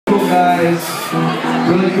Cool guys,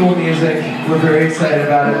 really cool music. We're very excited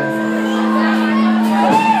about it.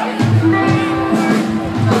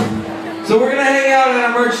 So we're gonna hang out at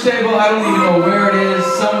our merch table. I don't even know where it is.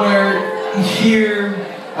 Somewhere here.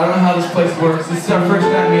 I don't know how this place works. This is our first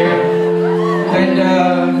time here. And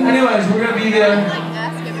anyways, we're gonna be there.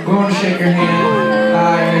 We want to shake your hand.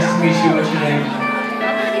 Hi, nice to meet you. What's your name?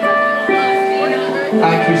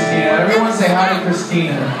 Hi, Christina. Everyone say hi to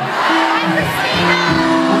Christina.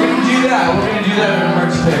 We're gonna do that. We're gonna do that at the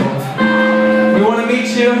merch table. We want to meet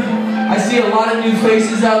you. I see a lot of new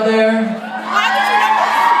faces out there.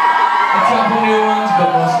 A couple new ones, but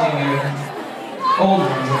mostly new. Old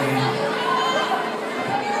ones, I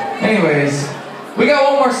mean. Anyways, we got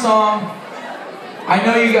one more song. I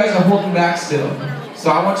know you guys are holding back still,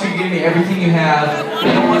 so I want you to give me everything you have.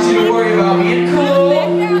 I don't want you to worry about being cool.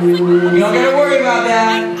 You don't gotta worry about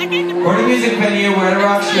that. We're at a music venue, we're at a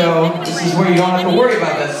rock show. This is where you don't have to worry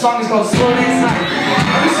about that. The song is called Slow Dance Night.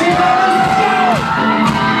 Have you seen that?